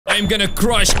I'm gonna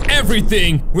crush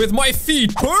everything with my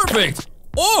feet. Perfect.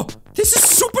 Oh, this is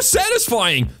super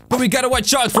satisfying. But we gotta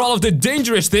watch out for all of the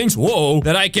dangerous things. Whoa,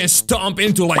 that I can stomp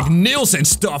into like nails and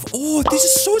stuff. Oh, this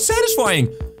is so satisfying.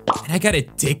 And I got a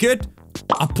ticket.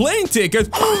 A plane ticket.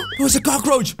 It was a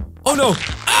cockroach. Oh no.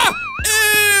 Ah!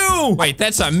 Ew! Wait,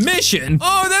 that's a mission?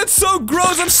 Oh, that's so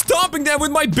gross. I'm stomping them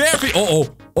with my bare feet. Uh-oh.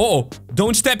 Uh-oh.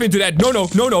 Don't step into that. No, no,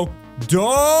 no, no.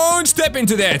 Don't step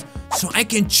into that. So I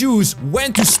can choose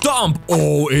when to stomp.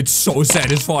 Oh, it's so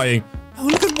satisfying. Oh,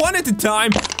 look at one at a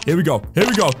time. Here we go. Here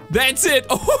we go. That's it.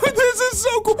 Oh, this is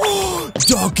so cool. Oh,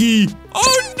 Ducky.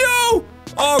 Oh, no.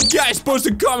 Oh, guys, post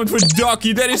a comment for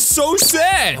Ducky. That is so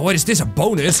sad. What is this? A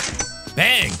bonus?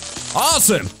 Bang.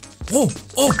 Awesome. Oh,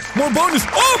 oh, more bonus.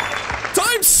 Oh,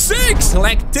 times 6.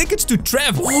 Select tickets to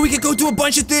travel. Oh, we can go do a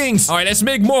bunch of things. All right, let's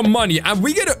make more money. And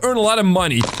we gotta earn a lot of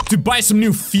money to buy some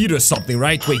new feet or something,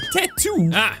 right? Wait, tattoo.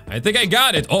 Ah, I think I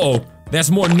got it. Uh-oh,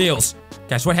 there's more nails.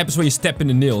 Guys, what happens when you step in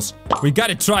the nails? We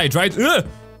gotta try it, right?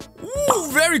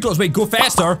 Ooh, very close. Wait, go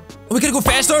faster. Oh, we gotta go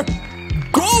faster.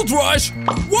 Gold rush.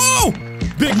 Whoa.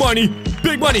 Big money.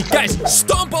 Big money. Guys,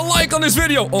 stomp a like on this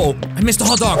video. Oh, I missed the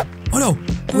hot dog. Oh, no.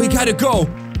 We gotta go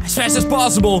as fast as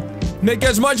possible. Make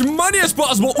as much money as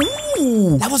possible.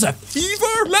 Ooh, that was a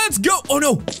fever. Let's go. Oh,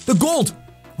 no. The gold.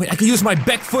 Wait, I can use my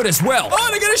back foot as well. Oh,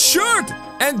 and I got a shirt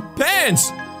and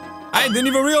pants. I didn't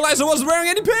even realize I wasn't wearing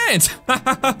any pants.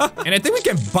 And I think we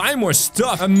can buy more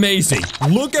stuff. Amazing.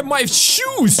 Look at my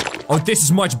shoes. Oh, this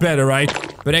is much better, right?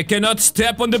 But I cannot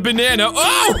step on the banana.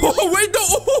 Oh, wait, no.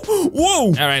 Oh,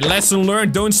 whoa. All right, lesson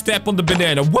learned. Don't step on the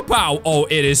banana. Whoop-ow. Oh,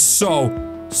 it is so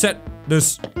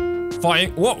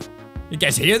satisfying. Whoa. You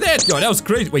guys hear that? Yo, that was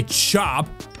crazy. Wait, shop?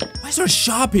 Why is there a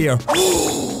shop here?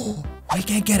 Oh, we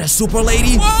can get a super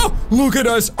lady. Whoa, look at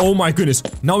us. Oh my goodness.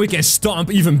 Now we can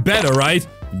stomp even better, right?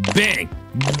 Bang,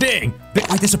 bang, bang.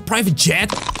 Wait, there's a private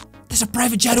jet? There's a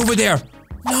private jet over there.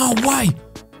 No, why?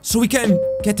 So we can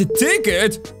get the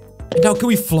ticket? And now can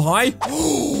we fly?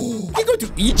 We can go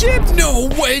to Egypt? No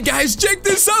way, guys. Check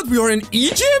this out. We are in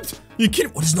Egypt? You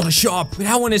kidding? What is not a shop? But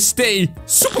I want to stay.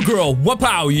 Supergirl.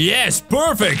 Wow. Yes,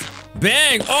 perfect.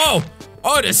 Bang. Oh,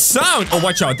 oh, the sound. Oh,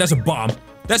 watch out. That's a bomb.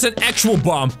 That's an actual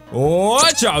bomb.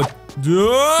 Watch out.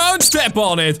 Don't step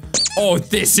on it. Oh,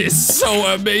 this is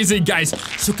so amazing, guys.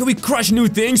 So can we crush new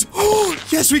things? Oh,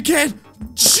 yes, we can.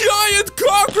 Giant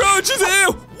cockroaches.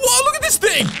 Ew. Whoa, look at this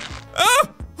thing. Oh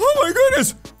my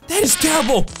goodness. That is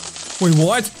terrible. Wait,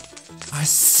 what? A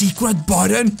secret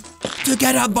button to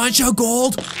get a bunch of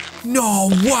gold? No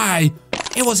way.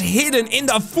 It was hidden in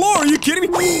the floor. Are you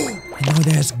kidding me? I know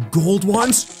there's gold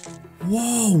ones.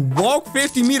 Whoa, walk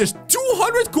 50 meters,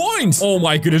 200 coins. Oh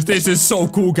my goodness, this is so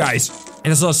cool, guys. And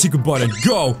there's a secret button.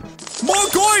 Go. More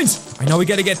coins. I know we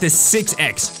gotta get this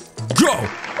 6x. Go.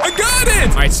 I got it.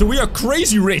 All right, so we are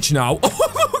crazy rich now.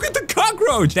 Oh, look at the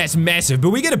cockroach. That's massive, but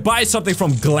we gotta buy something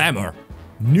from Glamour.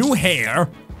 New hair,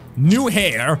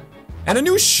 and a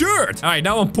new shirt. All right,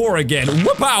 now I'm poor again.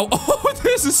 Whoop out. Oh,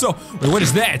 this is so... Wait, what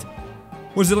is that?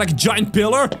 Was it like a giant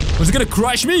pillar? Was it gonna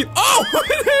crush me? Oh,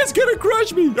 it is gonna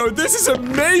crush me. Oh, this is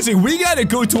amazing. We gotta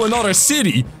go to another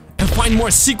city and find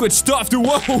more secret stuff to...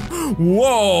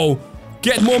 Whoa.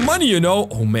 Get more money, you know.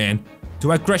 Oh, man.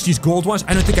 Do I crush these gold ones?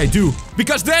 I don't think I do.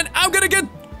 Because then I'm gonna get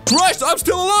crushed. I'm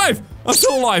still alive. I'm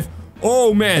still alive.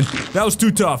 Oh, man. That was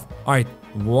too tough. All right.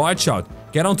 Watch out.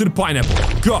 Get onto the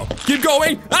pineapple. Go. Keep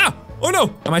going. Ah. Oh,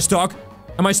 no. Am I stuck?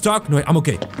 Am I stuck? No, I'm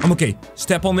okay. I'm okay.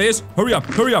 Step on this. Hurry up.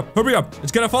 Hurry up. Hurry up.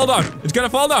 It's gonna fall down. It's gonna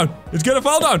fall down. It's gonna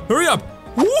fall down. Hurry up.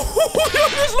 Woo,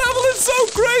 this level is so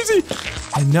crazy.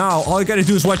 And now all I gotta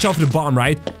do is watch out for the bomb,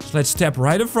 right? So let's step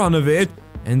right in front of it.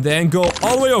 And then go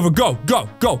all the way over. Go. Go.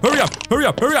 Go. Hurry up. Hurry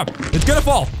up. Hurry up. It's gonna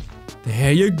fall.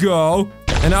 There you go.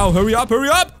 And now hurry up. Hurry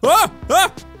up. Ah.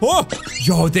 Ah. Oh.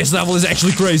 Yo, this level is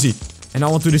actually crazy. And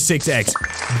now onto the 6x.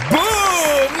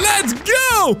 Boom! Let's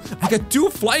go! I got 2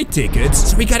 flight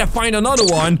tickets, so we gotta find another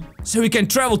one, so we can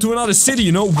travel to another city,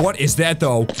 you know? What is that,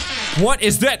 though? What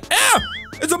is that? Ah!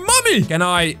 It's a mummy! Can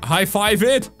I high-five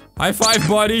it? High-five,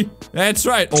 buddy. That's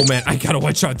right. Oh, man, I gotta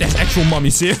watch out. There's actual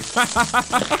mummies here.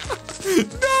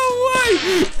 No way!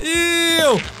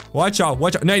 Ew! Watch out,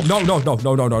 watch out.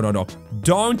 No.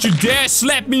 Don't you dare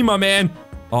slap me, my man.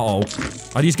 Uh-oh.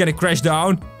 Are these gonna crash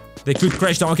down? They could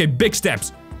crash down. Okay, big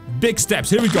steps. Big steps.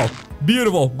 Here we go.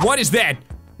 Beautiful. What is that?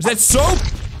 Is that soap?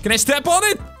 Can I step on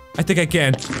it? I think I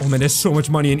can. Oh, man, there's so much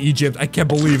money in Egypt. I can't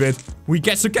believe it. We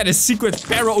get some kind of secret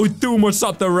pharaoh tomb or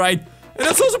something, right? And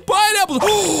that's also pineapples.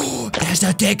 Oh, there's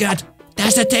the ticket.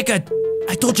 That's the ticket.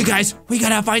 I told you guys, we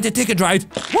gotta find the ticket, right?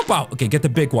 Whoop out. Okay, get the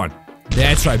big one.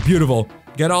 That's right. Beautiful.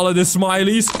 Get all of the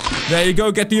smileys. There you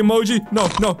go. Get the emoji. No.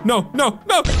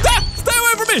 Ah, stay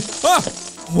away from me! Ah!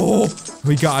 Oh,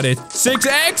 we got it.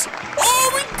 6x.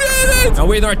 Oh, we did it! Now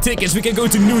with our tickets, we can go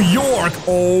to New York.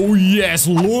 Oh, yes.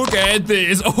 Look at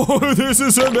this. Oh, this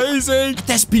is amazing.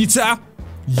 Test pizza.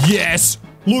 Yes.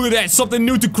 Look at that. Something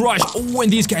new to crush. Oh,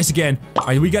 and these guys again. All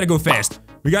right, we gotta go fast.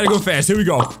 We gotta go fast. Here we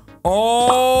go.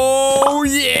 Oh,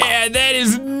 yeah. That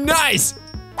is nice.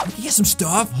 We can get some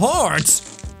stuff.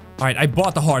 Hearts. All right, I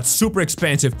bought the hearts. Super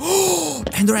expensive. Oh,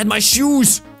 and they're at my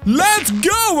shoes. Let's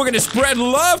go. We're gonna spread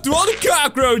love to all the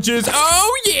cockroaches.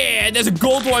 Oh, yeah. There's a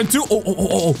gold one, too.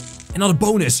 Oh. Another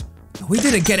bonus. We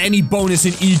didn't get any bonus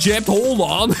in Egypt. Hold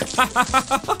on.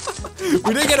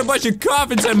 We didn't get a bunch of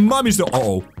coffins and mummies,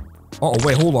 though. Oh,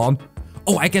 wait, hold on.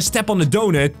 Oh, I can step on the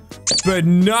donut, but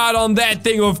not on that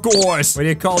thing, of course. What do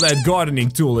you call that gardening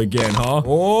tool again, huh?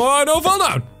 Oh, no, fall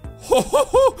down.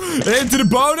 Into the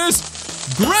bonus.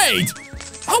 Great.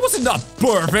 How was it not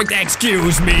perfect?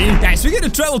 Excuse me. Guys, we're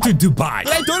gonna travel to Dubai.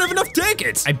 But I don't have enough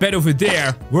tickets. I bet over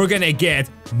there, we're gonna get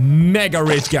mega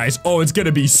rich, guys. Oh, it's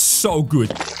gonna be so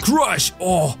good. Crush.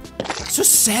 Oh, so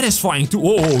satisfying too.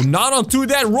 Oh, not onto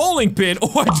that rolling pin.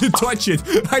 Oh, I did touch it.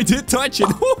 I did touch it.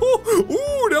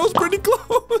 Ooh, that was pretty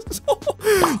close.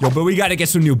 Yo, but we gotta get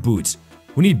some new boots.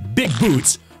 We need big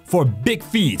boots for big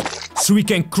feet, so we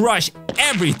can crush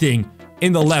everything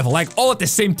in the level, like all at the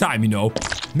same time, you know.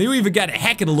 Maybe we even gotta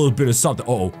hack it a little bit or something.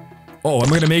 Oh,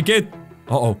 am I gonna make it?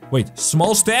 Wait,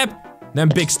 small step, then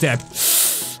big step.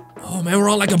 Oh man, we're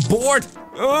on like a board.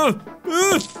 Ooh,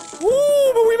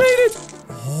 but we made it.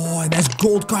 Oh, and that's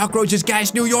gold cockroaches,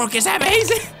 guys. New York is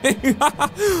amazing.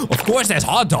 Of course, there's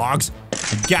hot dogs.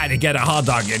 You gotta get a hot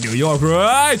dog in New York,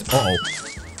 right?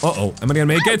 Am I gonna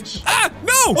make it? Ah,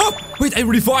 no! Oh, wait, I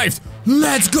revived.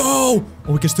 Let's go.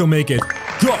 Oh, we can still make it.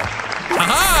 Go.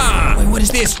 Aha! Wait, what is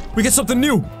this? We get something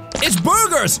new. It's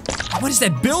burgers. What is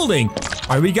that building?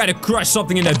 All right, we gotta crush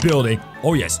something in that building.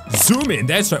 Oh, yes. Zoom in.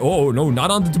 That's right. Oh, no,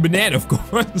 not onto the banana, of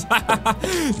course.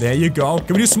 There you go.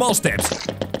 Can we do small steps?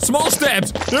 Small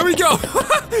steps. There we go.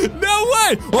 No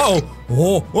way.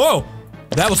 Whoa.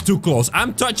 That was too close.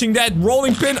 I'm touching that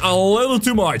rolling pin a little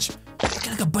too much.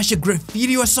 Like a bunch of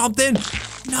graffiti or something?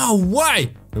 No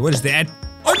way. Wait, what is that?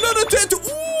 Another tattoo.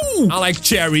 Ooh. I like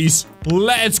cherries.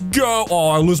 Let's go. Oh,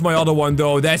 I lose my other one,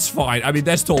 though. That's fine. I mean,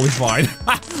 that's totally fine.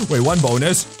 Wait, one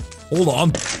bonus. Hold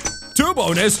on. Two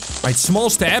bonus. Right, small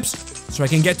steps. So I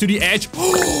can get to the edge.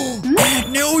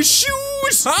 And new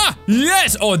shoes. Ah,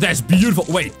 yes. Oh, that's beautiful.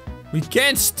 Wait, we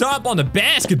can't stop on the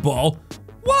basketball.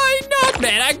 Why not,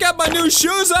 man? I got my new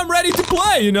shoes. I'm ready to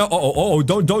play, you know.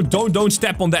 Don't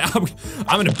step on that.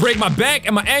 I'm gonna break my back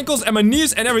and my ankles and my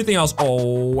knees and everything else.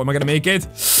 Oh, am I gonna make it?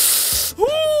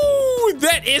 Ooh,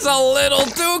 that is a little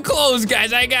too close,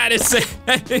 guys. I gotta say.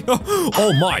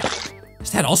 Oh my. Is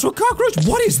that also a cockroach?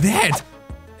 What is that?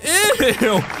 Ew,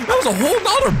 that was a whole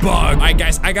nother bug. All right,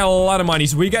 guys, I got a lot of money,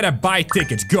 so we gotta buy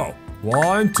tickets. Go.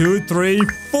 1, 2, 3,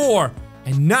 4.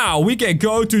 And now we can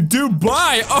go to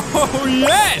Dubai. Oh,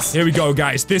 yes. Here we go,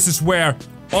 guys. This is where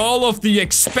all of the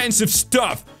expensive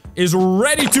stuff is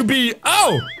ready to be.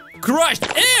 Oh, crushed.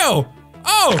 Ew.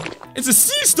 Oh, it's a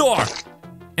C-store.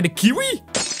 And a kiwi.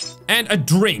 And a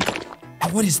drink.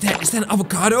 And what is that? Is that an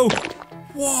avocado?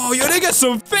 Whoa, yo, they got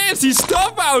some fancy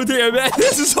stuff out here, man.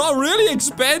 This is all really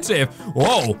expensive.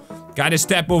 Whoa. Gotta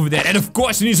step over there. And of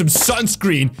course, you need some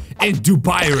sunscreen in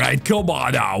Dubai, right? Come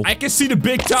on now. I can see the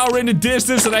big tower in the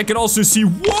distance, and I can also see...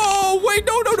 Whoa, wait,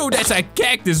 no. That's a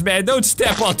cactus, man. Don't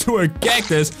step onto a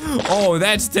cactus. Oh,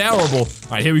 that's terrible.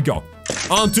 All right, here we go.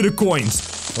 Onto the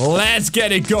coins. Let's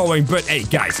get it going. But hey,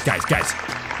 guys.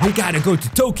 We gotta go to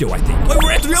Tokyo, I think. Wait,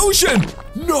 we're at the ocean.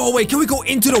 No, wait, can we go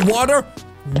into the water?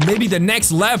 Maybe the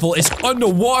next level is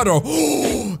underwater.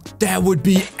 That would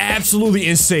be absolutely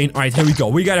insane. All right, here we go.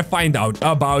 We gotta find out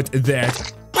about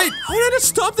that. Wait, how did I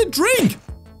stop the drink?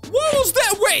 What was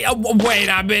that? Wait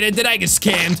a minute. Did I get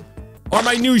scammed? Are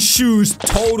my new shoes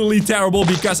totally terrible?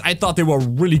 Because I thought they were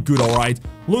really good, all right?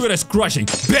 Look at us crushing.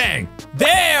 Bang!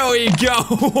 There we go!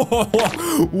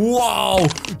 Whoa!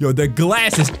 Yo, the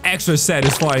glass is extra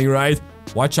satisfying, right?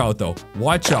 Watch out, though.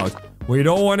 Watch out. We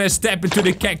don't want to step into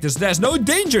the cactus. There's no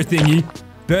danger thingy.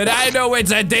 But I know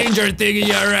it's a danger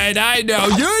thingy, alright? I know.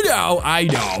 You know. I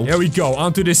know. Here we go.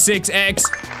 Onto the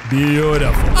 6X.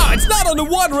 Beautiful. Oh, it's not on the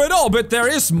water at all, but there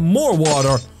is more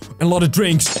water. And a lot of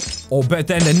drinks. Oh, but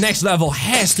then the next level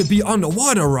has to be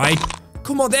underwater, right?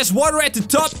 Come on, there's water at the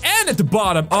top and at the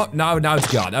bottom. Oh, now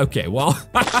it's gone. Okay, well,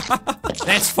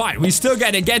 that's fine. We still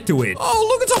gotta get to it. Oh,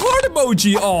 look, it's a heart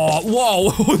emoji. Oh,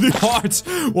 whoa, the hearts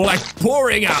were like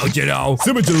pouring out, you know.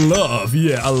 So much love.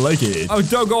 Yeah, I like it. Oh,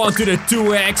 don't go on to the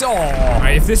 2X. Oh, all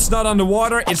right, if this is not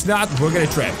underwater, it's not. We're gonna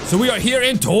trap. So we are here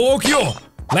in Tokyo.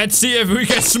 Let's see if we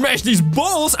can smash these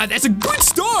balls. That's a good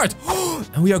start.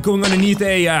 And we are going underneath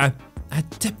a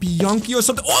teppanyaki or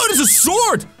something. Oh, there's a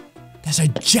sword. There's a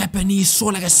Japanese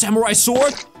sword, like a samurai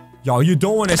sword. Yo, you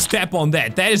don't want to step on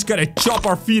that. That is gonna chop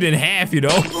our feet in half, you know?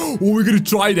 Oh, we're gonna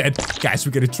try that. Guys,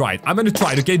 we're gonna try it. I'm gonna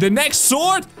try it, okay? The next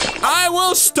sword, I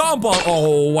will stomp on.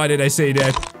 Oh, why did I say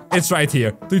that? It's right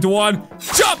here. 3, 2, 1.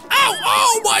 Jump! Ow!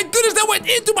 Oh my goodness, that went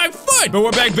into my foot! But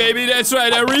we're back, baby. That's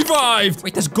right, I revived.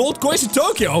 Wait, there's gold coins in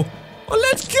Tokyo. Oh,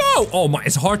 let's go! Oh my,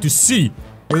 it's hard to see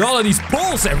with all of these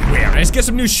poles everywhere. Let's get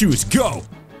some new shoes. Go!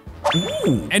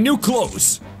 Ooh, and new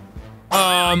clothes.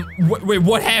 Wait,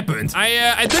 what happened?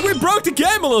 I think we broke the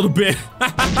game a little bit.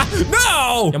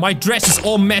 No! Yeah, my dress is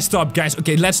all messed up, guys.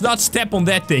 Okay, let's not step on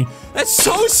that thing. That's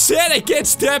so sad I can't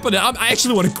step on it. I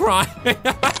actually want to cry.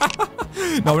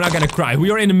 No, we're not gonna cry.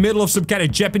 We are in the middle of some kind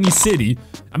of Japanese city.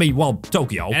 I mean, well,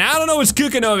 Tokyo. And I don't know what's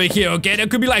cooking over here, okay? There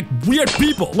could be, like, weird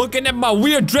people looking at my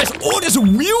weird dress. Oh, there's a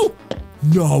wheel?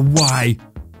 No way.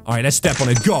 Alright, let's step on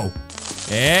it. Go.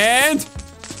 And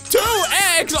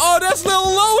 2x! Oh, that's the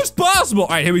lowest possible.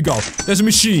 Alright, here we go. There's a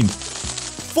machine.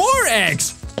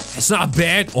 4x! That's not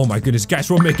bad. Oh my goodness, guys,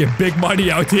 we're making big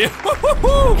money out here.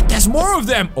 There's more of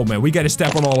them. Oh man, we gotta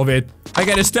step on all of it. I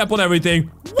gotta step on everything.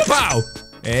 Wow.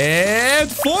 And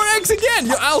 4x again.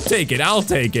 Yo, I'll take it. I'll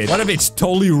take it. What if it's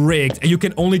totally rigged and you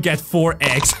can only get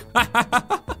 4x?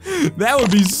 That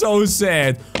would be so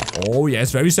sad. Oh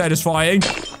yes, very satisfying.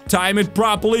 Time it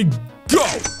properly. Go.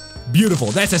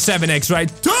 Beautiful. That's a 7x, right?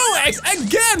 2x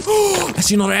again. Oh, I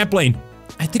see another airplane.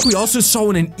 I think we also saw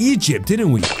one in Egypt,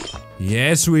 didn't we?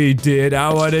 Yes, we did.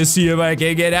 I want to see if I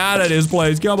can get out of this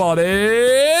place. Come on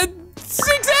in.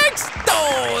 6x.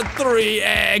 Oh,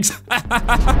 3x.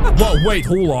 Whoa, wait,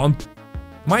 hold on.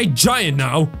 Am I giant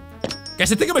now?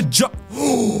 Guys, I think I'm a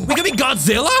we can be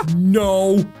Godzilla?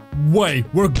 No way.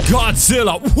 We're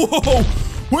Godzilla. Whoa.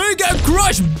 We can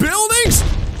crush buildings?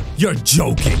 You're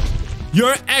joking.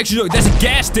 You're actually joking. That's a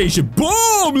gas station.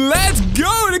 Boom. Let's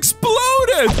go. It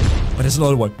exploded. Oh, there's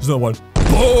another one. There's another one.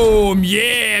 Boom!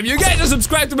 Yeah! If you guys are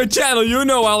subscribed to my channel, you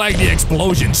know I like the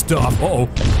explosion stuff. Oh,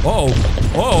 oh,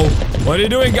 oh. What are you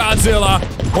doing, Godzilla?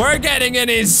 We're getting an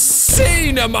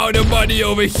insane amount of money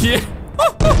over here.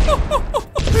 Oh,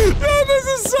 this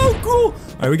is so cool.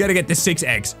 Alright, we gotta get the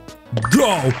 6x.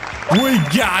 Go! We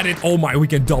got it. Oh my, we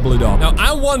can double it up. Now,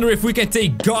 I wonder if we can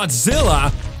take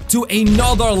Godzilla to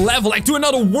another level, like to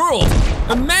another world.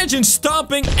 Imagine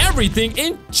stomping everything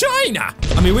in China.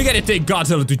 I mean, we gotta take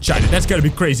Godzilla to China. That's gotta be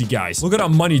crazy, guys. Look at our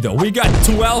money, though. We got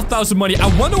 12,000 money. I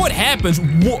wonder what happens.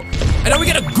 Whoa. And then we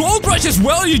get a gold rush as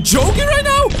well. Are you joking right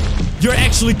now? You're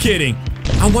actually kidding.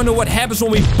 I wonder what happens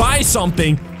when we buy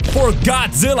something for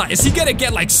Godzilla. Is he gonna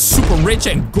get, like, super rich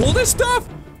and gold and stuff?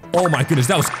 Oh my goodness,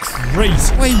 that was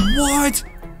crazy. Wait, what?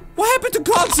 What happened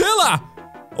to Godzilla?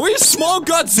 Are we a small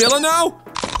Godzilla now?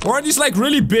 Or are these like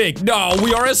really big? No,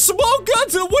 we are a small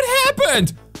Godzilla. What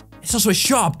happened? It's also a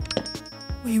shop.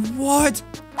 Wait, what?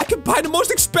 I can buy the most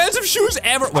expensive shoes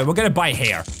ever. Wait, we're gonna buy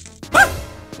hair. Ah!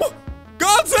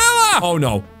 Godzilla! Oh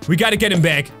no, we gotta get him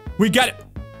back. We gotta.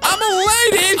 I'm a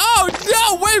lady. Oh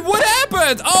no, wait, what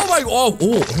happened? Oh my. Oh.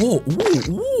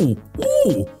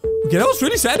 Okay, that was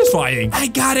really satisfying. I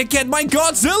gotta get my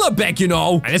Godzilla back, you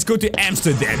know. Right, let's go to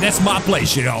Amsterdam. That's my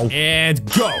place, you know. And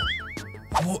go.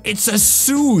 Oh, it's a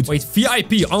suit. Wait,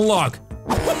 VIP, unlock.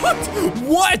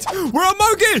 What? We're a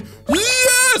monkey.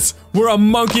 Yes! We're a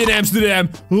monkey in Amsterdam.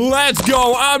 Let's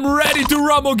go. I'm ready to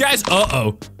rumble, guys.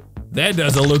 Uh-oh. That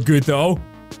doesn't look good, though.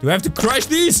 Do I have to crush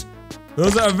these?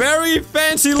 Those are very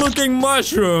fancy looking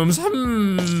mushrooms.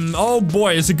 Oh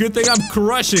boy, it's a good thing I'm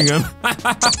crushing them.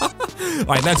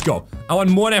 Alright, let's go. I want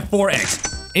more than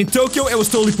 4x. In Tokyo, it was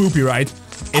totally poopy, right?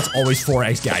 It's always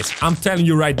 4x, guys. I'm telling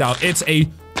you right now, it's a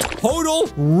total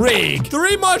rig.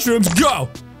 3 mushrooms, go!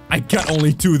 I got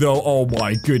only 2 though. Oh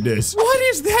my goodness. What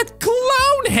is that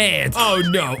clown head? Oh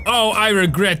no. Oh, I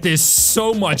regret this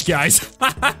so much, guys.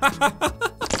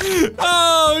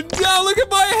 Oh no, look at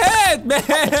my head,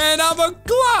 man. I'm a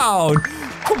clown.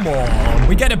 Come on.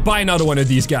 We gotta buy another one of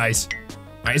these guys.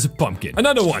 Alright, it's a pumpkin.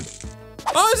 Another one.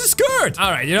 Oh, it's a skirt.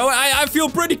 Alright, you know what? I feel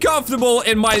pretty comfortable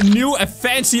in my new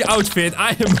fancy outfit.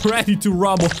 I am ready to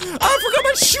rumble. I forgot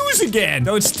my shoes again.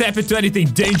 Don't step into anything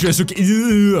dangerous, okay?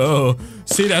 Ew.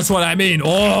 See, that's what I mean.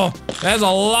 Oh, there's a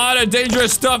lot of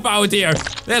dangerous stuff out here.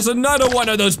 There's another one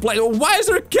of those places. Why is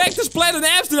there a cactus plant in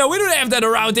Amsterdam? We don't have that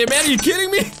around here, man. Are you kidding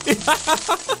me?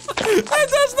 That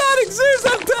does not exist,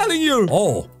 I'm telling you.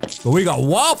 Oh, but we got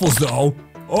waffles, though.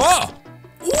 Oh,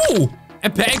 ooh.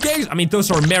 And pancakes? I mean,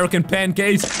 those are American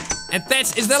pancakes. And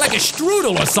is that like a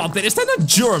strudel or something? Is that not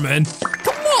German?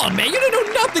 Come on, man. You don't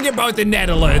know nothing about the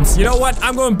Netherlands. You know what?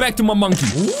 I'm going back to my monkey.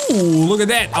 Ooh, look at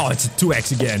that. Oh, it's a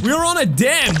 2x again. We're on a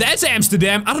dam. That's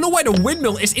Amsterdam. I don't know why the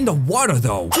windmill is in the water,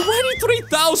 though.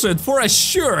 23,000 for a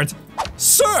shirt.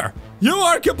 Sir, you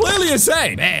are completely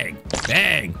insane. Bang,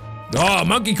 bang. Oh,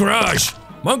 monkey crush.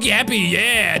 Monkey happy,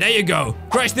 yeah, there you go.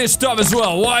 Crush this stuff as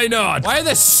well, why not? Why are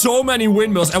there so many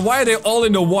windmills and why are they all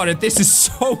in the water? This is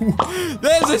so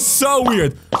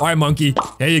weird. All right, monkey,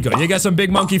 here you go. You got some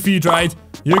big monkey feet, right?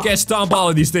 You can stomp all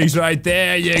of these things right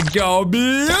there. You go,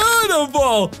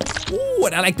 beautiful. Ooh,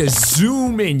 and I like to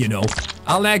zoom in, you know.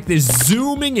 I like this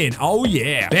zooming in, oh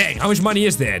yeah. Bang, how much money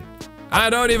is that? I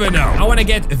don't even know. I want to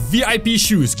get VIP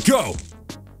shoes, go.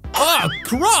 Oh,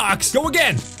 Crocs, go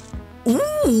again.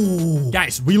 Ooh.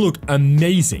 Guys, we look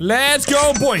amazing. Let's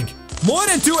go, boink. More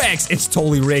than 2x. It's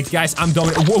totally rigged, guys. I'm done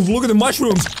with it. Whoa, look at the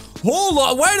mushrooms. Hold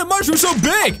on. Why are the mushrooms so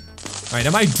big? All right,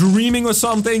 am I dreaming or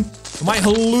something? Am I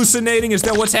hallucinating? Is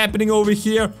that what's happening over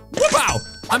here? Wow.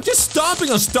 I'm just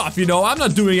stomping on stuff, you know. I'm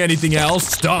not doing anything else.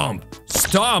 Stomp.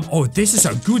 Stomp. Oh, this is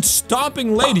a good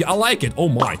stomping lady. I like it. Oh,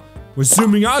 my. We're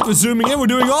zooming out, we're zooming in, we're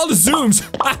doing all the zooms.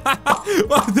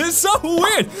 Wow, this is so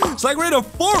weird. It's like we're in a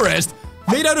forest.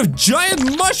 Made out of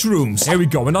giant mushrooms. Here we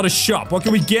go, another shop. What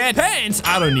can we get? Pants!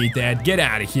 I don't need that. Get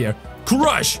out of here.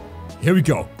 Crush! Here we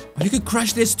go. Oh, you can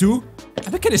crush this too?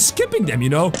 I've been kind of skipping them, you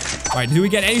know? Alright, do we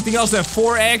get anything else than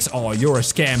 4x? Oh, you're a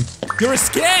scam. You're a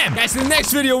scam! Guys, in the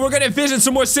next video, we're gonna visit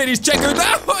some more cities. Check it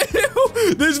out!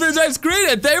 This video is great,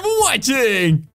 and thanks for watching!